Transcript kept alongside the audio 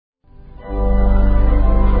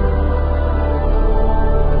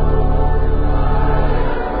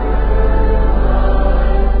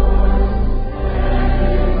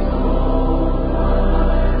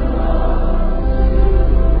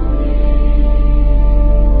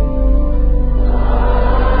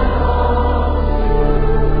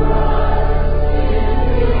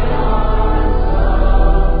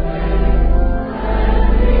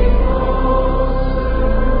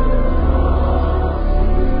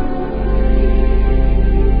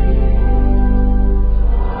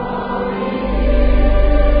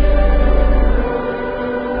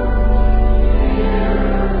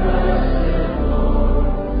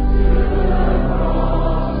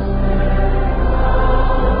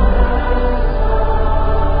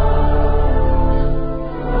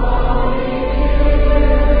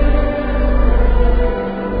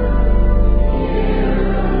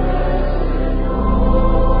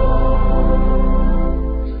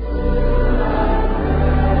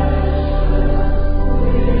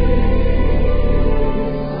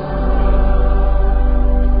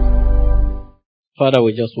Father,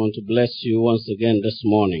 we just want to bless you once again this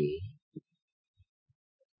morning.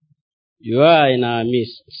 You are in our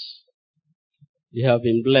midst. You have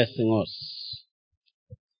been blessing us.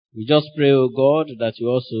 We just pray, O God, that you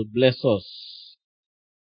also bless us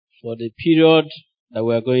for the period that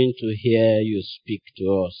we are going to hear you speak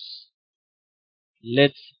to us.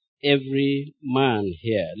 Let every man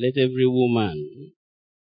here, let every woman,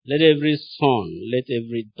 let every son, let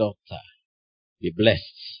every daughter be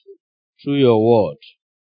blessed through your word.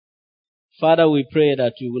 Father, we pray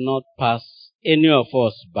that you will not pass any of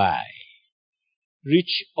us by.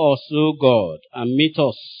 Reach us, O God, and meet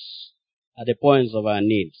us at the points of our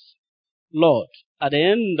needs. Lord, at the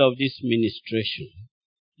end of this ministration,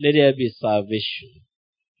 let there be salvation.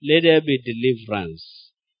 Let there be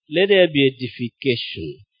deliverance. Let there be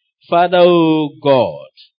edification. Father, O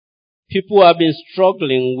God, people have been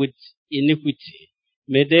struggling with iniquity.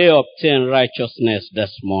 May they obtain righteousness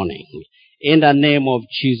this morning. In the name of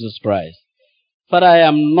Jesus Christ. Father, I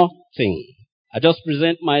am nothing. I just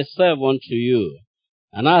present myself unto you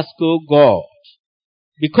and ask, O God,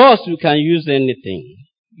 because you can use anything,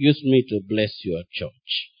 use me to bless your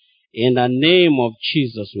church. In the name of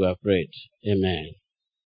Jesus we have prayed. Amen.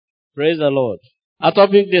 Praise the Lord. Our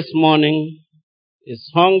topic this morning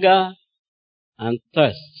is hunger and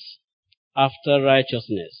thirst after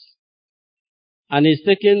righteousness. And it's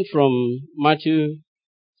taken from Matthew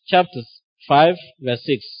chapter 5, verse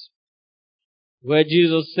 6, where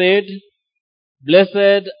Jesus said,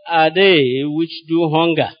 "Blessed are they which do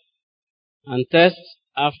hunger and thirst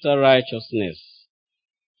after righteousness,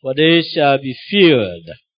 for they shall be filled."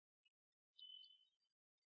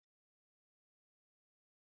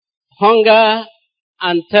 Hunger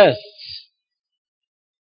and thirst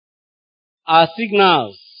are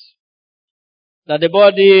signals that the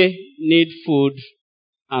body needs food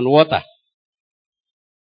and water.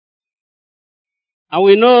 And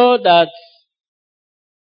we know that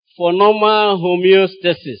for normal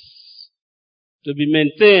homeostasis to be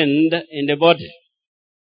maintained in the body,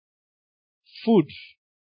 food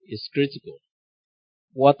is critical.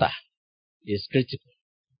 Water is critical.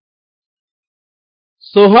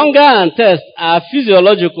 So hunger and thirst are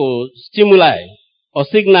physiological stimuli or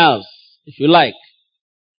signals, if you like,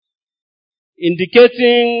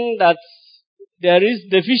 indicating that there is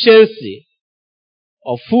deficiency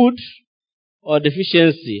of food or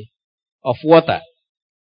deficiency of water.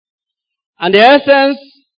 And the essence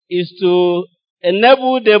is to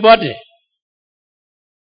enable the body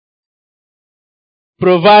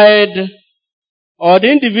provide, or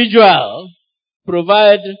the individual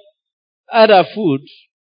provide either food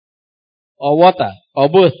or water or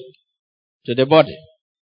both to the body.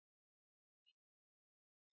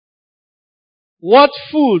 What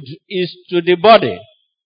food is to the body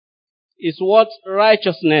is what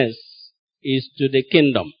righteousness is to the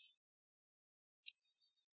kingdom.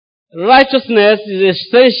 Righteousness is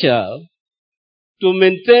essential to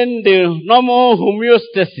maintain the normal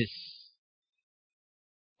homeostasis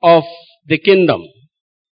of the kingdom.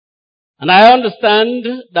 And I understand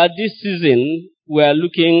that this season we are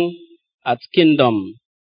looking at kingdom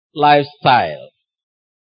lifestyle.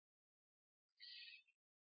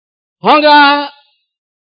 Hunger,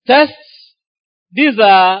 thirst, these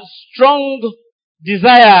are strong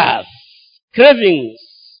desires, cravings,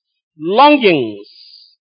 longings.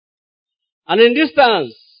 And in this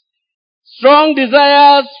sense, strong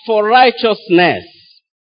desires for righteousness,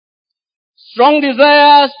 strong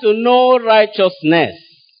desires to know righteousness,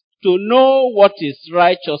 to know what is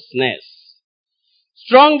righteousness,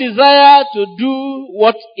 strong desire to do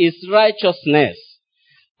what is righteousness,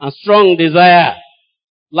 and strong desire,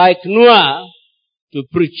 like Noah, to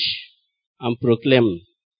preach and proclaim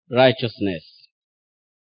righteousness.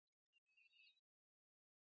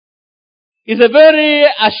 It's a very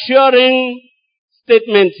assuring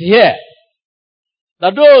statement here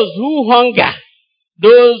that those who hunger,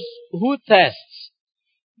 those who thirst,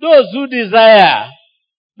 those who desire,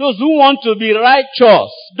 those who want to be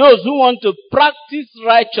righteous, those who want to practice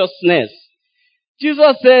righteousness,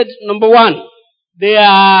 Jesus said, number one, they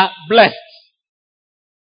are blessed.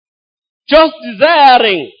 Just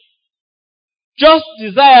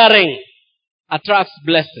desiring attracts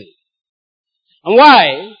blessing. And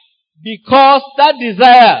why? Because that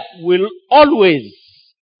desire will always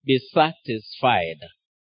be satisfied.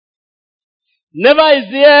 Never is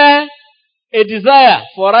there a desire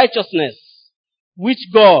for righteousness which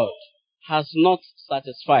God has not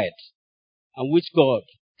satisfied and which God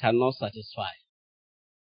cannot satisfy.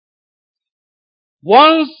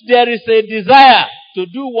 Once there is a desire to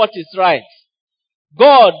do what is right,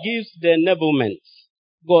 God gives the enablement.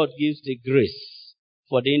 God gives the grace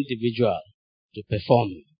for the individual to perform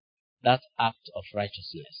that act of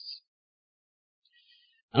righteousness.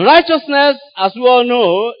 And righteousness, as we all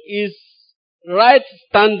know, is right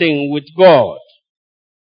standing with God.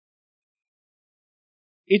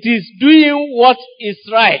 It is doing what is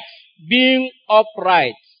right, being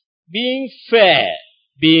upright, being fair,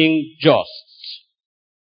 being just.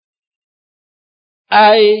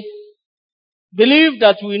 I believe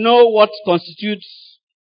that we know what constitutes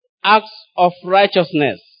acts of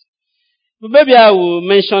righteousness. But maybe I will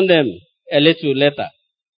mention them a little later.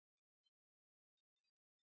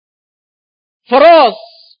 For us,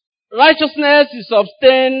 righteousness is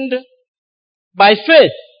obtained by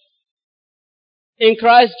faith in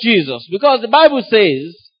Christ Jesus. Because the Bible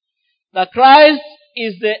says that Christ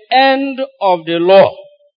is the end of the law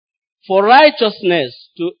for righteousness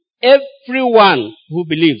to everyone who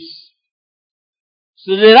believes.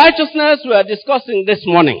 So the righteousness we are discussing this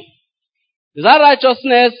morning is that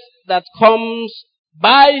righteousness that comes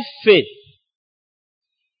by faith.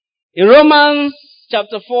 In Romans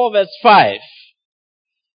chapter 4 verse 5,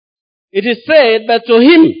 it is said, but to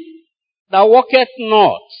him that walketh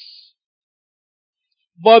not,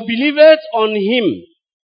 but believeth on him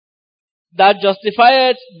that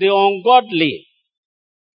justifieth the ungodly,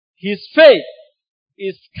 his faith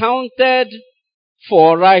is counted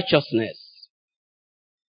for righteousness.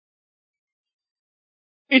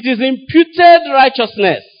 It is imputed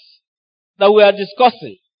righteousness that we are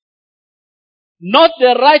discussing, not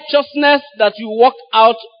the righteousness that you work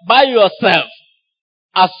out by yourself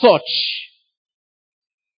as such.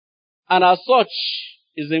 And as such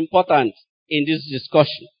is important in this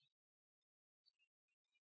discussion.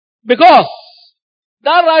 Because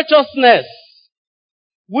that righteousness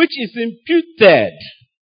which is imputed,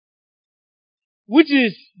 which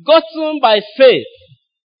is gotten by faith,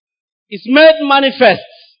 is made manifest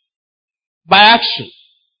by action.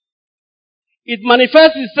 It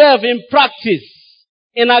manifests itself in practice,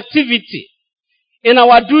 in activity, in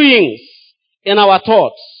our doings, in our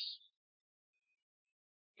thoughts.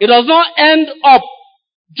 It does not end up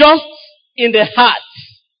just in the heart.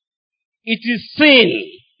 It is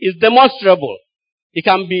seen, it's demonstrable. It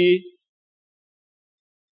can be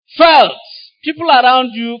felt. People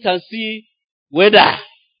around you can see whether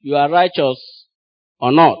you are righteous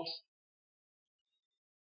or not.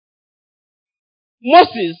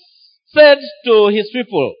 Moses said to his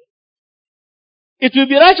people, it will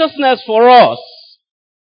be righteousness for us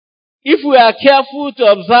if we are careful to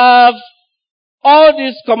observe all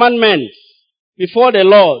these commandments before the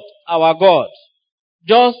Lord our God,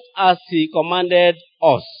 just as he commanded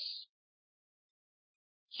us.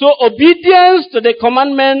 So obedience to the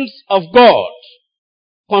commandments of God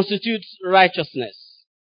constitutes righteousness.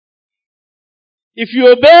 If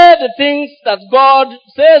you obey the things that God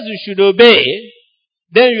says you should obey,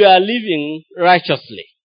 then you are living righteously.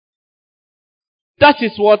 That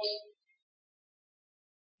is what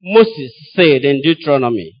Moses said in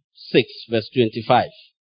Deuteronomy 6 verse 25.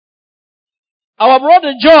 Our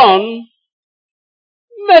brother John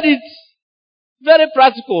made it very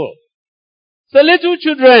practical. So little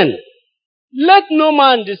children, let no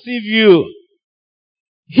man deceive you.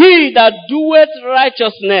 He that doeth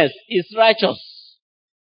righteousness is righteous.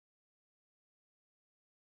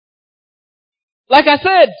 Like I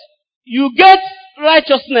said, you get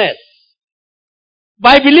righteousness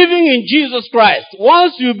by believing in Jesus Christ.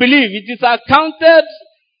 Once you believe, it is accounted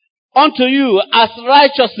unto you as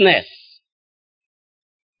righteousness.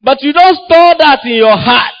 But you don't store that in your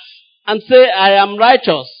heart and say, I am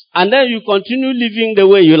righteous, and then you continue living the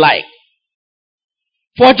way you like.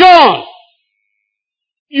 For John,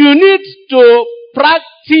 you need to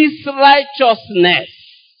practice righteousness.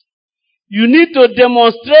 You need to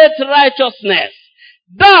demonstrate righteousness.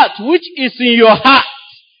 That which is in your heart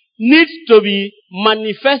needs to be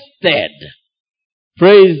manifested.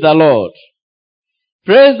 Praise the Lord.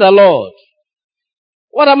 Praise the Lord.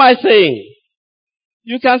 What am I saying?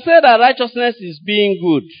 You can say that righteousness is being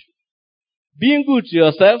good. Being good to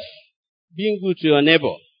yourself, being good to your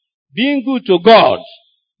neighbor, being good to God,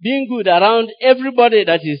 being good around everybody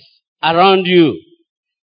that is around you.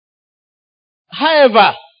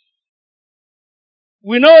 However,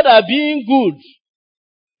 we know that being good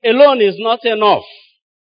alone is not enough.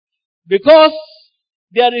 Because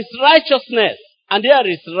there is righteousness and there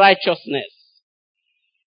is righteousness.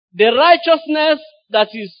 The righteousness that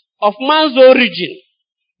is of man's origin,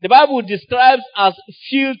 the Bible describes as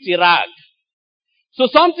filthy rag. So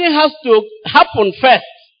something has to happen first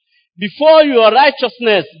before your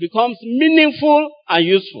righteousness becomes meaningful and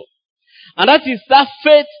useful. And that is that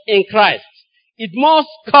faith in Christ. It must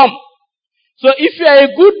come. So if you are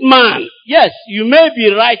a good man, yes, you may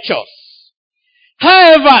be righteous.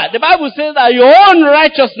 However, the Bible says that your own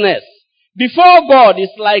righteousness before God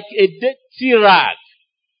is like a dirty rag.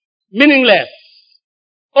 Meaningless.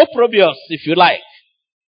 Opprobrious, if you like.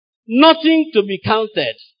 Nothing to be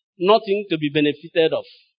counted. Nothing to be benefited of.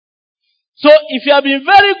 So if you have been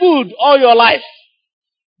very good all your life,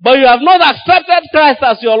 but you have not accepted Christ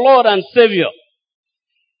as your Lord and Savior,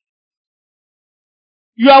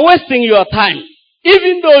 you are wasting your time.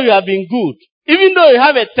 Even though you have been good, even though you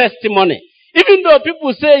have a testimony, even though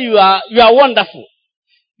people say you are wonderful,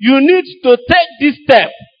 you need to take this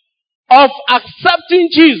step of accepting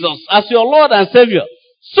Jesus as your Lord and Savior,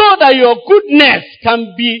 so that your goodness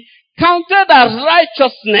can be counted as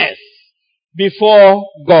righteousness before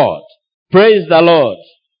God. Praise the Lord.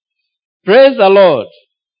 Praise the Lord.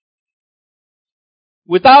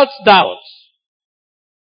 Without doubt,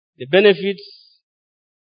 the benefits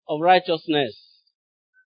of righteousness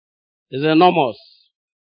is enormous,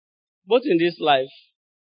 both in this life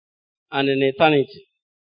and in eternity.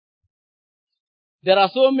 There are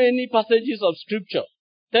so many passages of scripture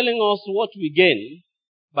telling us what we gain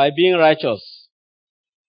by being righteous.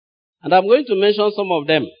 And I'm going to mention some of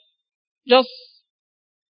them, just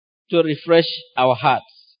to refresh our hearts.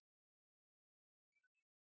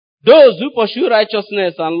 Those who pursue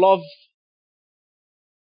righteousness and love,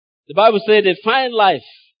 the Bible says they find life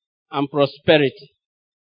and prosperity,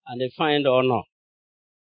 and they find honor.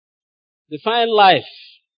 They find life,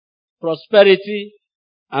 prosperity,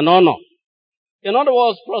 and honor. In other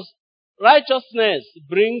words, righteousness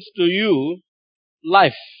brings to you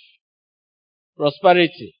life.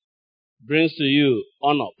 Prosperity brings to you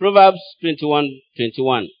honor. Proverbs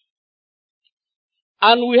 21:21.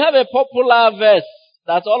 And we have a popular verse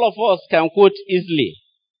that all of us can quote easily.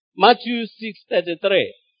 Matthew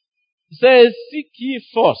 6:33. It says, "Seek ye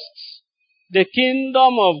first the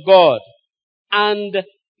kingdom of God and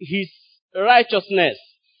His righteousness."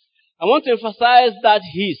 I want to emphasize that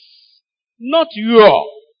His, not your.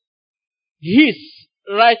 His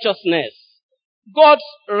righteousness. God's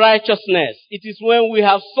righteousness. It is when we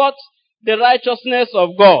have sought the righteousness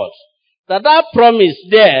of God that promise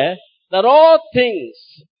there that all things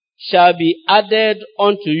shall be added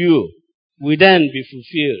unto you will then be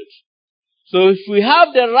fulfilled. So if we have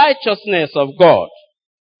the righteousness of God,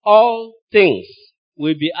 all things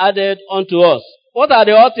will be added unto us. What are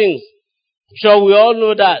the all things? Sure, we all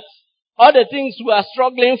know that. All the things we are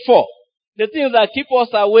struggling for, the things that keep us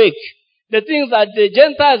awake, the things that the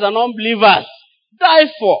Gentiles and unbelievers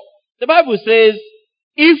die for. The Bible says,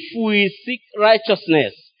 if we seek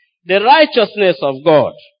righteousness, the righteousness of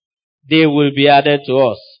God, they will be added to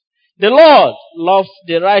us. The Lord loves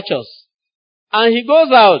the righteous, and He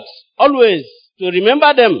goes out always to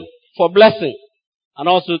remember them for blessing and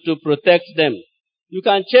also to protect them. You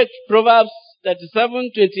can check Proverbs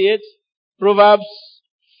 37:28, Proverbs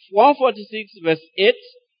 146 verse 8,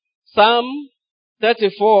 Psalm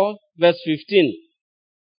 34 verse 15.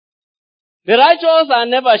 The righteous are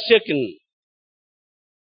never shaken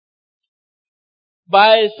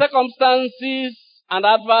by circumstances and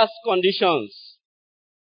adverse conditions.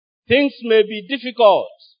 Things may be difficult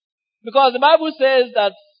because the Bible says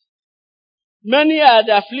that many are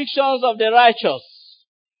the afflictions of the righteous,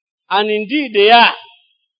 and indeed they are.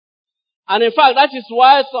 And in fact, that is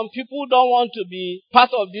why some people don't want to be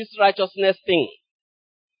part of this righteousness thing.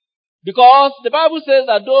 Because the Bible says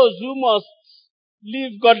that those who must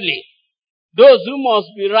live godly, those who must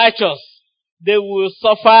be righteous, they will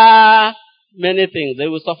suffer many things. They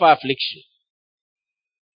will suffer affliction.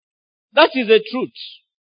 That is the truth.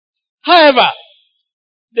 However,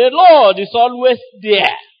 the Lord is always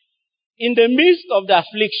there in the midst of the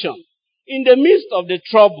affliction, in the midst of the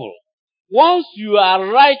trouble. Once you are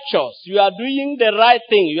righteous, you are doing the right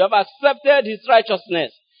thing, you have accepted His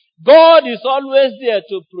righteousness, God is always there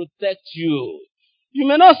to protect you. You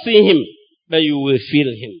may not see Him, but you will feel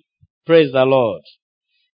Him. Praise the Lord.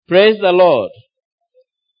 Praise the Lord.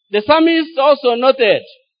 The psalmist also noted,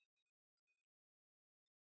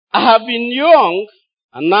 I have been young,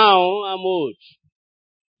 and now I'm old.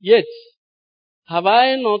 Yet, have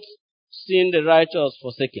I not seen the righteous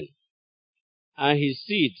forsaken, and his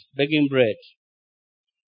seed begging bread?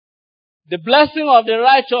 The blessing of the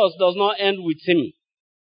righteous does not end with him.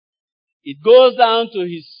 It goes down to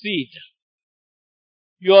his seed.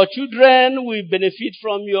 Your children will benefit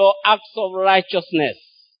from your acts of righteousness.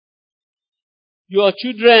 Your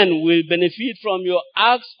children will benefit from your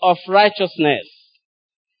acts of righteousness.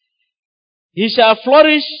 He shall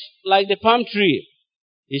flourish like the palm tree.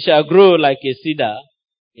 He shall grow like a cedar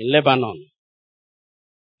in Lebanon.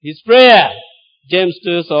 His prayer, James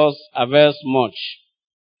tells us, avails much.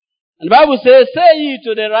 And the Bible says, say ye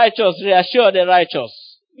to the righteous, reassure the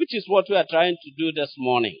righteous, which is what we are trying to do this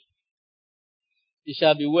morning. It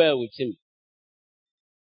shall be well with him.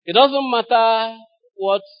 It doesn't matter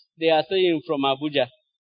what they are saying from Abuja.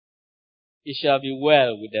 It shall be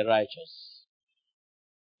well with the righteous.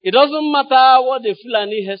 It doesn't matter what the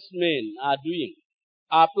Fulani herdsmen are doing,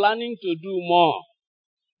 are planning to do more.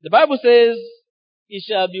 The Bible says, it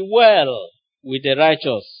shall be well with the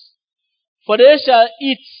righteous, for they shall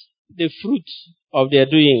eat the fruit of their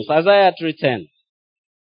doings. Isaiah 3:10.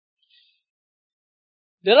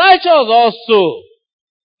 The righteous also,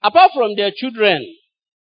 apart from their children,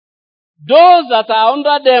 those that are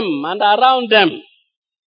under them and around them,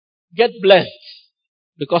 get blessed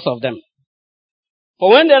because of them.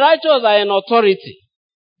 For when the righteous are in authority,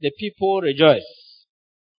 the people rejoice.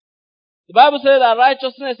 The Bible says that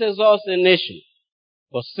righteousness exalts a nation,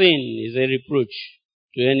 but sin is a reproach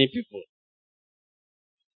to any people.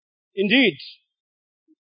 Indeed,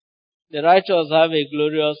 the righteous have a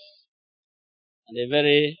glorious and a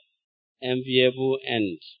very enviable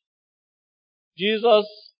end. Jesus,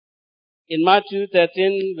 in Matthew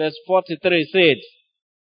 13, verse 43, said,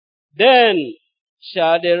 then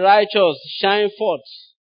shall the righteous shine forth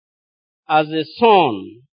as the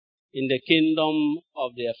sun in the kingdom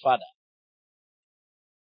of their Father.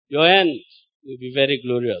 Your end will be very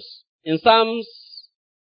glorious. In Psalms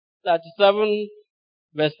 37,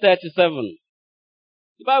 verse 37,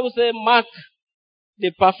 the Bible says, mark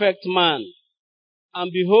the perfect man,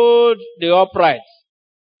 and behold the upright,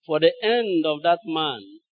 for the end of that man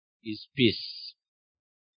is peace.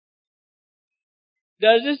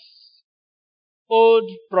 There is this old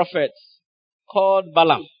prophet called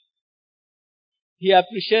Balaam. He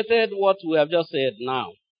appreciated what we have just said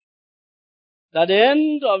now. That the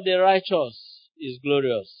end of the righteous is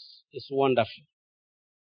glorious, is wonderful.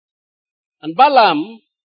 And Balaam,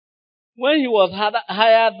 when he was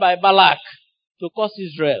hired by Balak to curse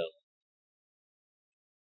Israel,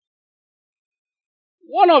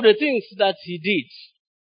 one of the things that he did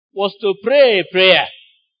was to pray a prayer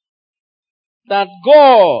that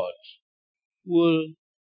God will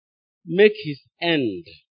make his end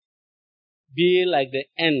be like the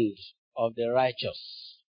end of the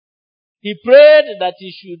righteous. He prayed that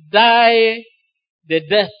he should die the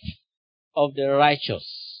death of the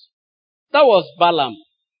righteous. That was Balaam.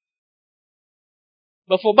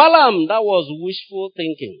 But for Balaam, that was wishful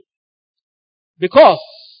thinking. Because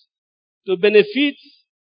to benefit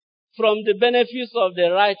from the benefits of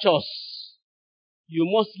the righteous, you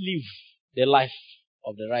must live the life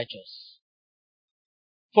of the righteous.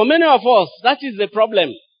 For many of us, that is the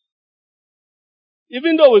problem.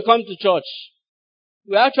 Even though we come to church,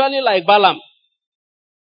 we are actually like Balaam.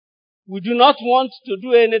 We do not want to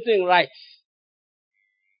do anything right.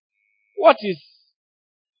 What is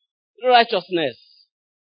righteousness?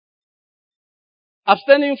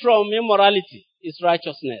 Abstaining from immorality is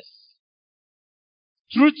righteousness.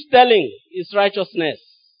 Truth-telling is righteousness.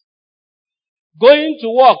 Going to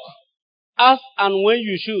work as and when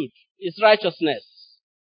you should is righteousness.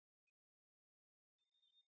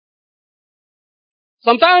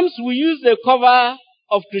 Sometimes we use the cover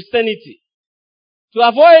of Christianity to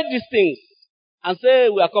avoid these things and say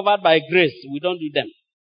we are covered by grace. We don't do them.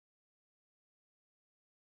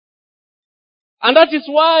 And that is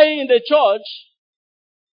why in the church,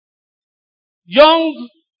 young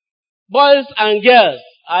boys and girls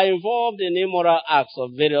are involved in immoral acts of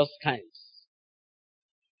various kinds.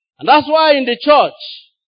 And that's why in the church,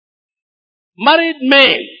 married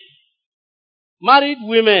men, married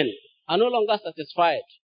women are no longer satisfied.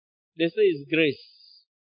 They say it's grace.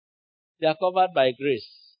 They are covered by grace.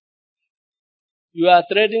 You are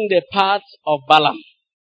treading the path of Balaam.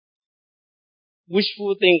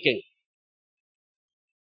 Wishful thinking.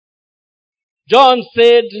 John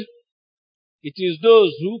said, it is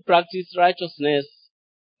those who practice righteousness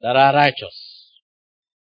that are righteous.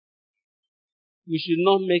 We should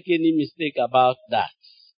not make any mistake about that.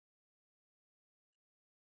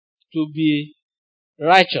 To be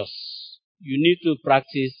righteous, you need to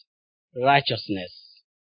practice righteousness.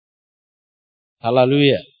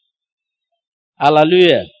 Hallelujah.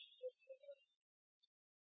 Hallelujah.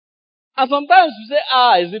 And sometimes we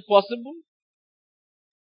say, is it possible?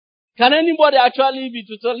 Can anybody actually be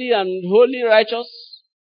totally and wholly righteous?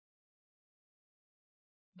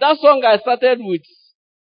 That song I started with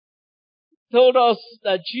told us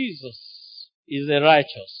that Jesus is the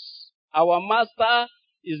righteous. Our master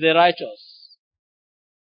is the righteous.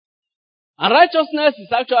 And righteousness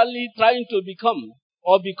is actually trying to become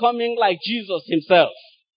or becoming like Jesus himself.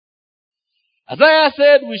 Isaiah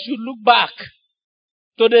said we should look back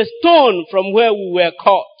to the stone from where we were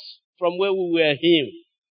caught. from where we were hewn.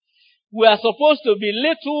 We are supposed to be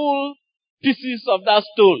little pieces of that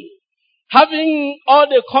stone, having all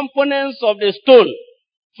the components of the stone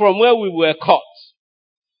from where we were cut.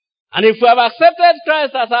 And if we have accepted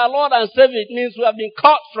Christ as our Lord and Savior, it means we have been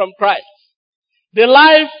cut from Christ. The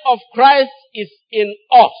life of Christ is in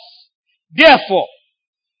us. Therefore,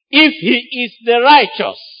 if He is the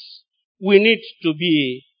righteous, we need to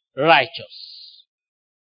be righteous.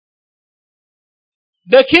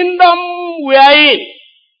 The kingdom we are in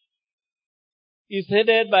is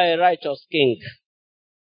headed by a righteous king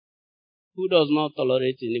who does not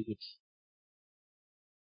tolerate iniquity.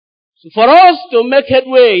 So for us to make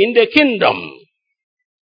headway in the kingdom,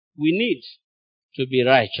 we need to be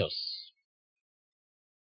righteous.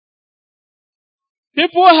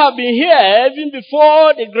 People have been here even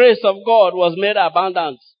before the grace of God was made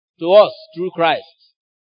abundant to us through Christ.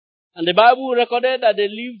 And the Bible recorded that they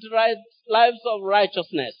lived lives of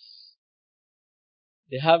righteousness.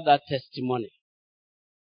 They have that testimony.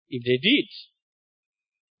 If they did,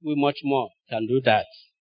 we much more can do that.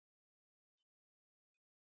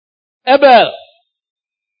 Abel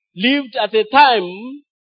lived at a time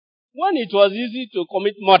when it was easy to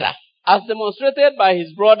commit murder, as demonstrated by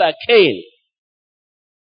his brother Cain.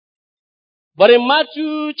 But in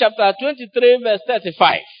Matthew chapter 23 verse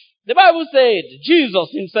 35, the Bible said, Jesus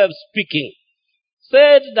himself speaking,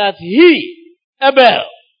 said that he, Abel,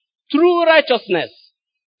 through righteousness,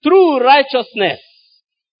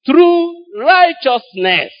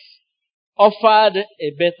 offered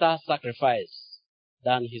a better sacrifice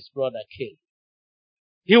than his brother Cain.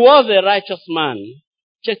 He was a righteous man.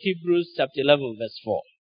 Check Hebrews chapter 11 verse 4.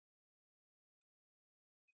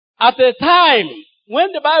 At a time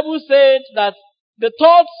when the Bible said that the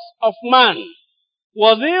thoughts of man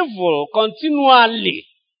was evil continually,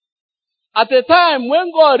 at a time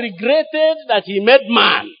when God regretted that he made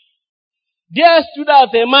man, there stood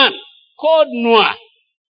out a man called Noah.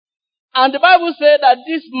 And the Bible said that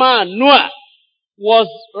this man, Noah, was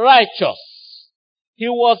righteous. He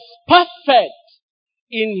was perfect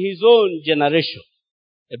in his own generation.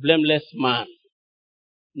 A blameless man,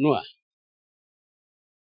 Noah.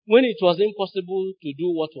 When it was impossible to do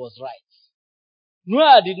what was right,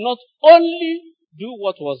 Noah did not only do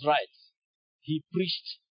what was right, he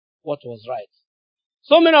preached what was right.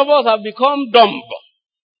 So many of us have become dumb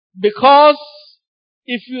because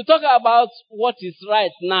if you talk about what is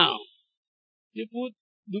right now, people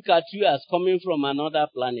look at you as coming from another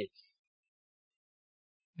planet.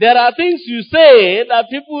 There are things you say that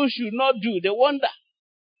people should not do. They wonder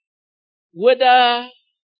whether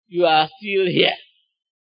you are still here.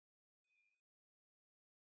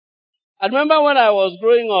 I remember when I was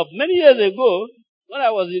growing up, many years ago, when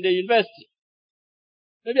I was in the university,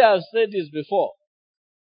 maybe I've said this before,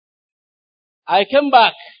 I came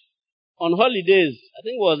back on holidays, I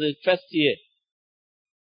think it was the first year.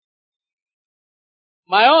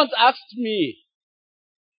 My aunt asked me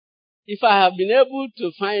if I have been able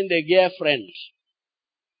to find a girlfriend.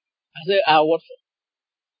 I said, what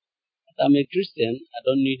for? I'm a Christian, I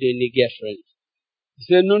don't need any girlfriend. He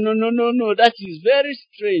said, no, that is very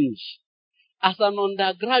strange. As an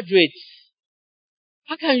undergraduate,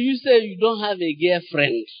 how can you say you don't have a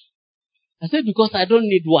girlfriend? I said, because I don't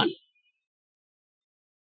need one.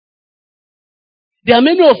 There are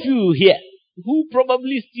many of you here who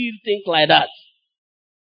probably still think like that.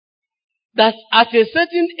 That at a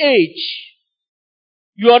certain age,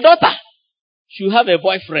 your daughter should have a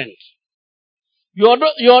boyfriend. Your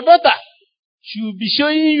daughter should be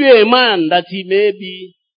showing you a man that he may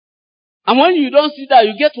be. And when you don't see that,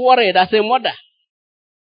 you get worried as a mother.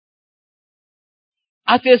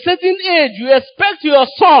 At a certain age, you expect your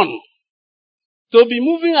son to be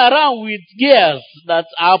moving around with girls that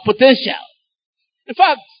are potential. In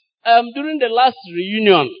fact, during the last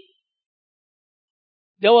reunion,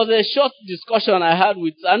 there was a short discussion I had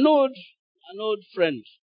with an old friend.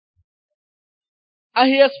 And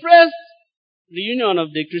he expressed reunion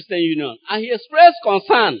of the Christian Union. And he expressed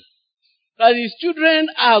concern that his children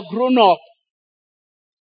are grown up,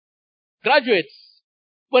 graduates,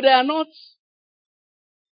 but they are not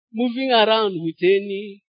moving around with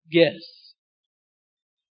any girls.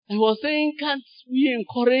 He was saying, can't we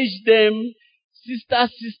encourage them, sister,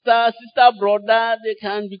 brother, they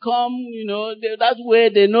can become, that way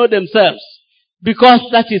they know themselves. Because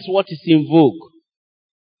that is what is in vogue.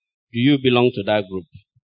 Do you belong to that group?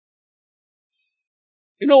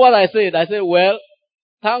 You know what I said? I said, well,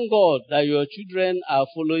 thank God that your children are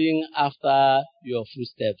following after your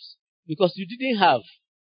footsteps. Because you didn't have.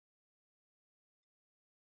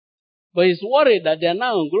 But he's worried that they are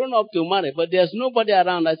now grown up to marry, but there's nobody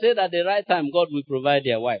around. I said at the right time, God will provide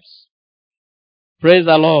their wives. Praise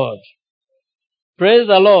the Lord. Praise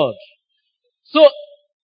the Lord. So,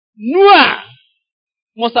 Noah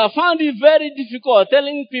must have found it very difficult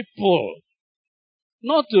telling people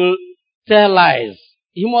not to tell lies.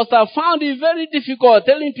 He must have found it very difficult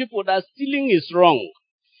telling people that stealing is wrong.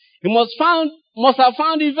 He must have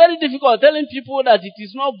found it very difficult telling people that it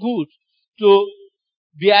is not good to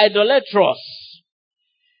be idolatrous.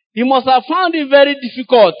 He must have found it very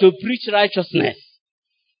difficult to preach righteousness.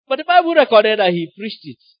 But the Bible recorded that he preached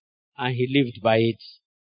it and he lived by it.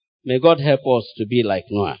 May God help us to be like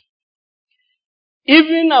Noah.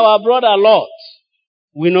 Even our brother Lot,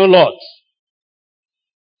 we know Lot.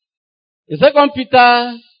 In 2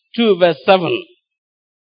 Peter 2 verse 7,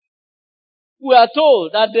 we are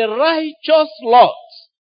told that the righteous Lot,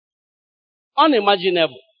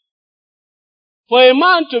 unimaginable. For a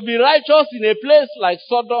man to be righteous in a place like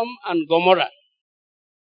Sodom and Gomorrah,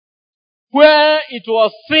 where it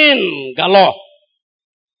was sin galore.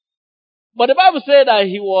 But the Bible said that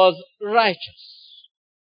he was righteous.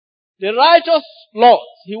 The righteous Lot,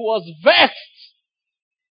 he was vexed.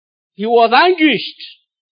 He was anguished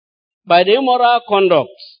by the immoral conduct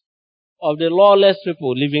of the lawless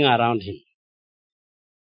people living around him.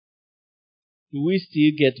 Do we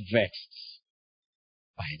still get vexed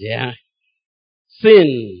by their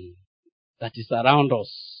sin that is around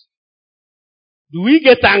us? Do we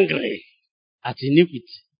get angry at iniquity?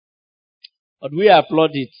 Or do we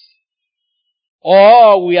applaud it?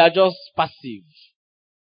 Or we are just passive?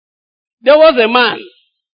 There was a man,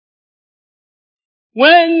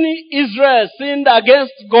 when Israel sinned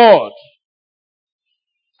against God,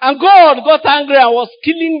 and God got angry and was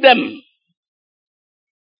killing them.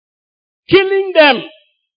 Killing them.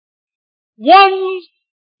 One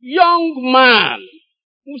young man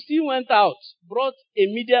who still went out brought a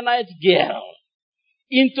Midianite girl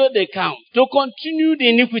into the camp to continue the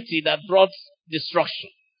iniquity that brought destruction.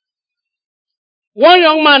 One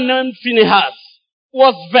young man named Phinehas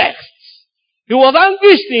was vexed. He was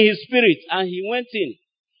anguished in his spirit, and he went in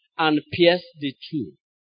and pierced the two.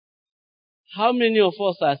 How many of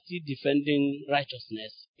us are still defending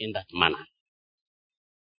righteousness in that manner?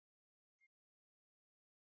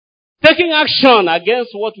 Taking action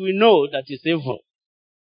against what we know that is evil.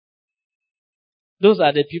 Those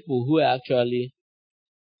are the people who are actually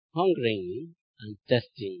hungering and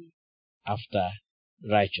thirsting after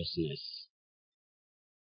righteousness.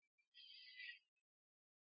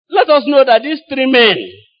 Let us know that these three men,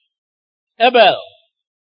 Abel,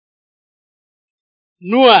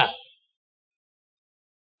 Noah,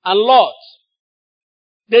 and Lot,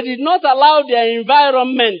 they did not allow their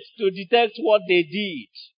environment to detect what they did.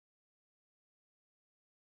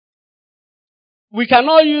 We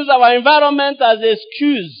cannot use our environment as an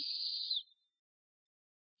excuse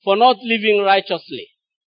for not living righteously.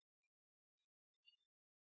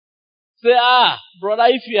 Say, brother,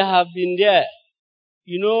 if you have been there,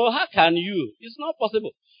 how can you? It's not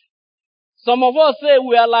possible. Some of us say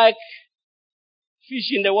we are like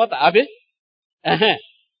fish in the water, Abi?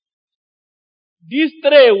 These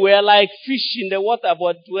three were like fish in the water,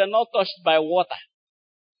 but were not touched by water.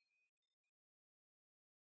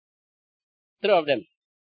 Three of them.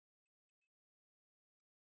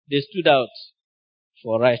 They stood out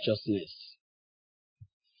for righteousness.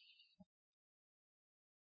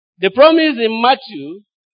 The promise in Matthew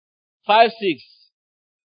 5:6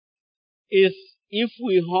 is, if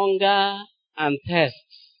we hunger and thirst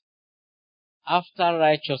after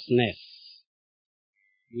righteousness,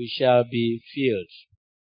 we shall be filled.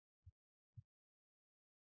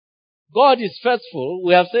 God is faithful,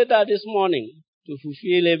 we have said that this morning, to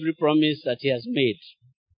fulfill every promise that He has made.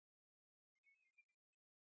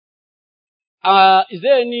 Is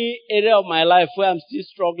there any area of my life where I'm still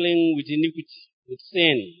struggling with iniquity, with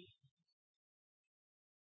sin?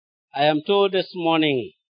 I am told this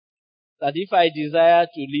morning that if I desire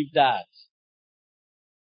to leave that,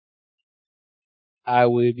 I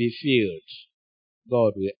will be filled.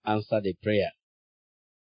 God will answer the prayer.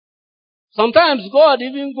 Sometimes God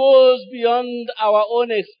even goes beyond our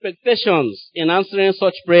own expectations in answering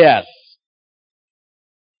such prayers.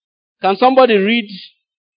 Can somebody read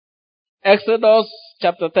Exodus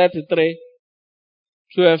chapter 33,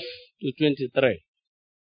 12 to 23?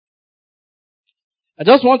 I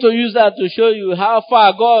just want to use that to show you how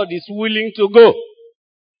far God is willing to go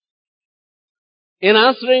in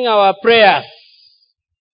answering our prayers,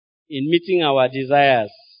 in meeting our desires.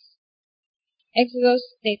 Exodus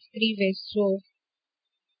 33 verse 12.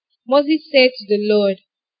 Moses said to the Lord,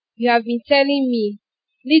 you have been telling me,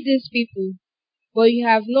 lead these people, but you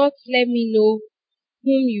have not let me know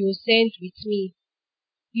whom you will send with me.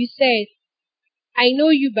 You said, I know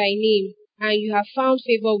you by name, and you have found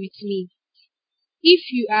favor with me.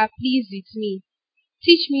 If you are pleased with me,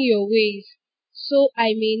 teach me your ways, so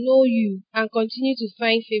I may know you and continue to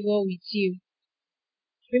find favor with you.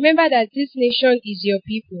 Remember that this nation is your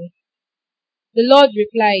people." The Lord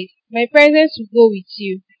replied, "My presence will go with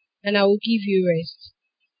you, and I will give you rest."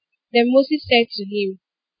 Then Moses said to him,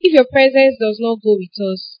 "If your presence does not go with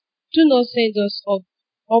us, do not send us up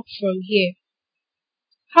from here.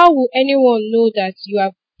 How will anyone know that you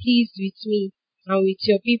are pleased with me and with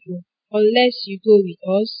your people, unless you go with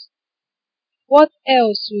us? What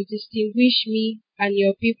else will distinguish me and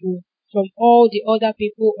your people from all the other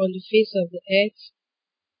people on the face of the earth?"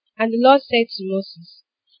 And the Lord said to Moses,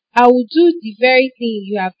 "I will do the very thing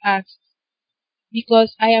you have asked,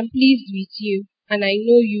 because I am pleased with you, and I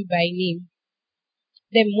know you by name."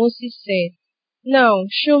 Then Moses said, "Now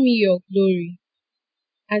show me your glory."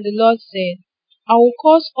 And the Lord said, "I will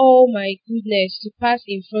cause all my goodness to pass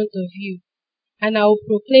in front of you, and I will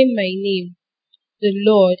proclaim my name, the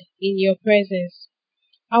Lord, in your presence.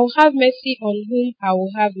 I will have mercy on whom I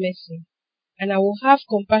will have mercy, and I will have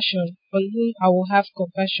compassion on whom I will have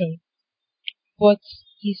compassion." But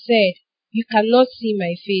he said, "You cannot see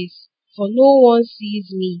my face, for no one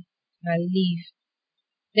sees me and live."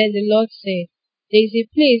 Then the Lord said, "There is a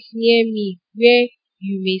place near me where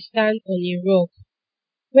you may stand on a rock.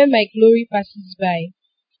 When my glory passes by,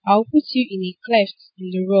 I will put you in a cleft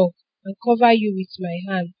in the rock and cover you with my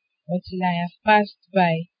hand until I have passed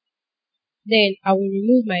by. Then I will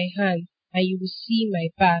remove my hand, and you will see my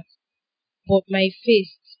back, but my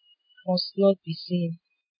face must not be seen."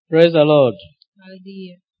 Praise the Lord.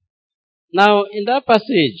 Hallelujah. Now, in that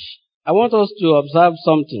passage, I want us to observe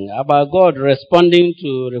something about God responding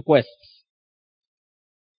to requests.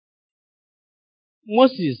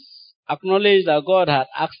 Moses acknowledged that God had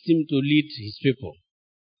asked him to lead his people.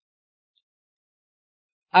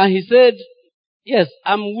 And he said, "Yes,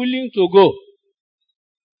 I'm willing to go.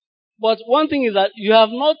 But one thing is that you have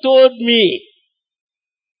not told me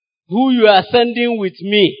who you are sending with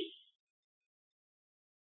me.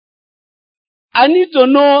 I need to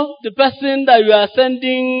know the person that you are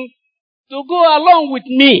sending to go along with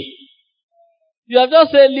me. You have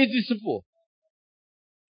just said lead these people.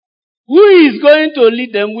 Who is going to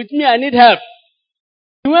lead them with me? I need help."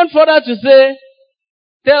 He went further to say,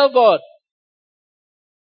 "Tell God,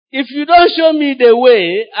 if you don't show me the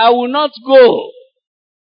way, I will not go.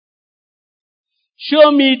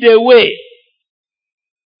 Show me the way."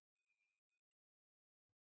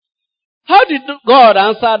 How did God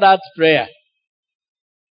answer that prayer?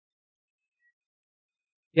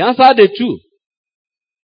 He answered the two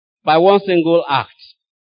by one single act.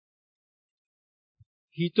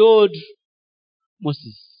 He told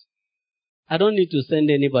Moses, "I don't need to send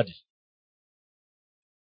anybody.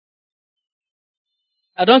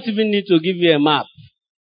 I don't even need to give you a map,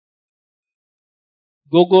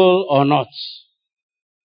 Google or not.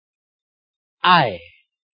 I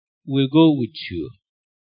will go with you.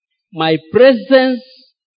 My presence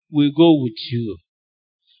will go with you."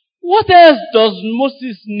 What else does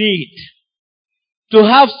Moses need to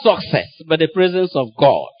have success but the presence of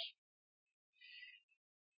God?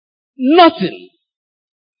 Nothing.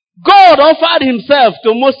 God offered himself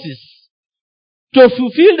to Moses to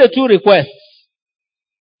fulfill the two requests.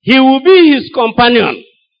 He will be his companion,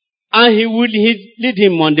 and he will lead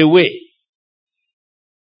him on the way.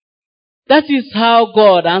 That is how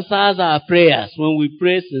God answers our prayers when we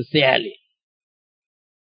pray sincerely.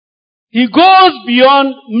 He goes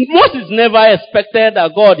beyond. Moses never expected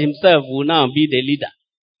that God himself will now be the leader.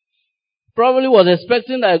 Probably was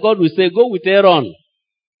expecting that God will say, "Go with Aaron,"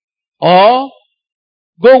 or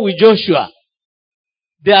 "Go with Joshua.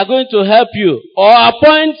 They are going to help you," or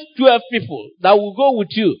 "Appoint 12 people that will go with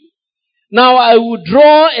you. Now I will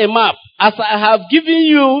draw a map as I have given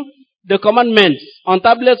you the commandments on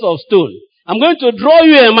tablets of stone. I'm going to draw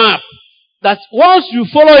you a map that once you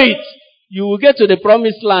follow it, you will get to the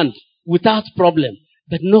promised land without problem."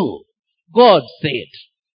 But no, God said,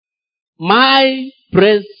 "My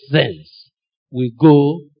presence will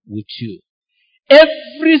go with you."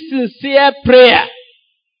 Every sincere prayer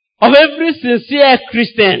of every sincere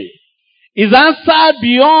Christian is answered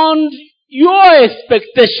beyond your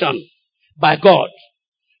expectation by God.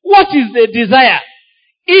 What is the desire?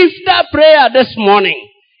 If that prayer this morning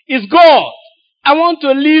is, "God, I want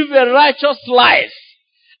to live a righteous life.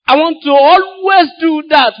 I want to always do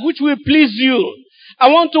that which will please you.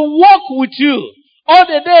 I want to walk with you all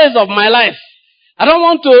the days of my life. I don't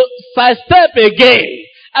want to sidestep again.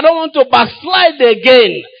 I don't want to backslide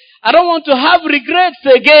again. I don't want to have regrets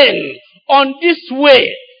again on this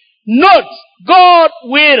way." Note, God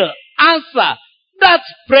will answer that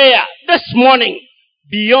prayer this morning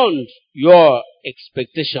beyond your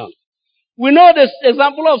expectation. We know this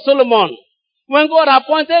example of Solomon. When God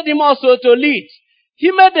appointed him also to lead,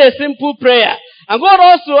 he made a simple prayer. And God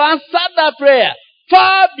also answered that prayer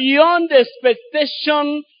far beyond the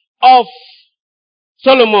expectation of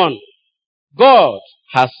Solomon. God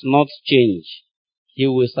has not changed. He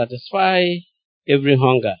will satisfy every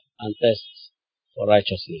hunger and thirst for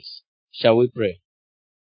righteousness. Shall we pray?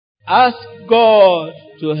 Ask God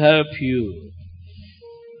to help you.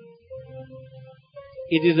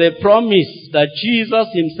 It is a promise that Jesus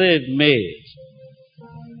himself made.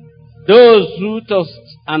 Those who thirst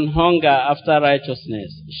and hunger after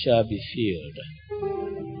righteousness shall be filled.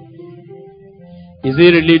 Is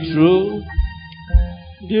it really true?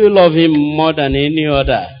 Do you love him more than any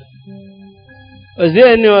other? Or is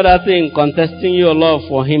there any other thing contesting your love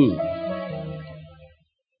for him?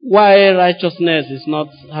 Why righteousness is not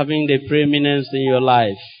having the preeminence in your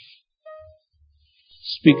life?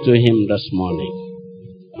 Speak to him this morning.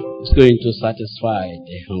 It's going to satisfy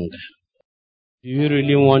the hunger. Do you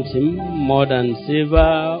really want him more than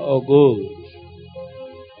silver or gold?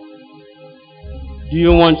 Do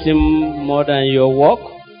you want him more than your work?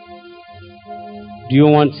 Do you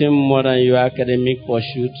want him more than your academic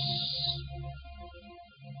pursuits?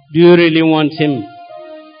 Do you really want him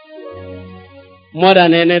more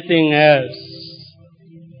than anything else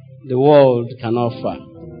the world can offer?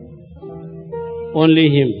 Only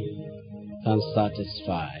him can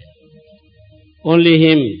satisfy. Only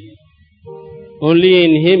him, only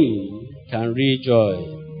in him can real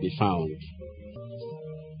joy be found.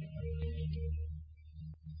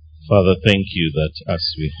 Father, thank you that as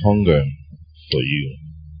we hunger for you,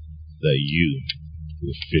 that you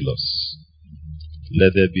will fill us.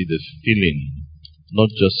 Let there be the filling, not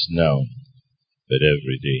just now, but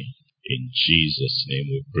every day. In Jesus' name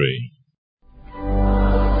we pray.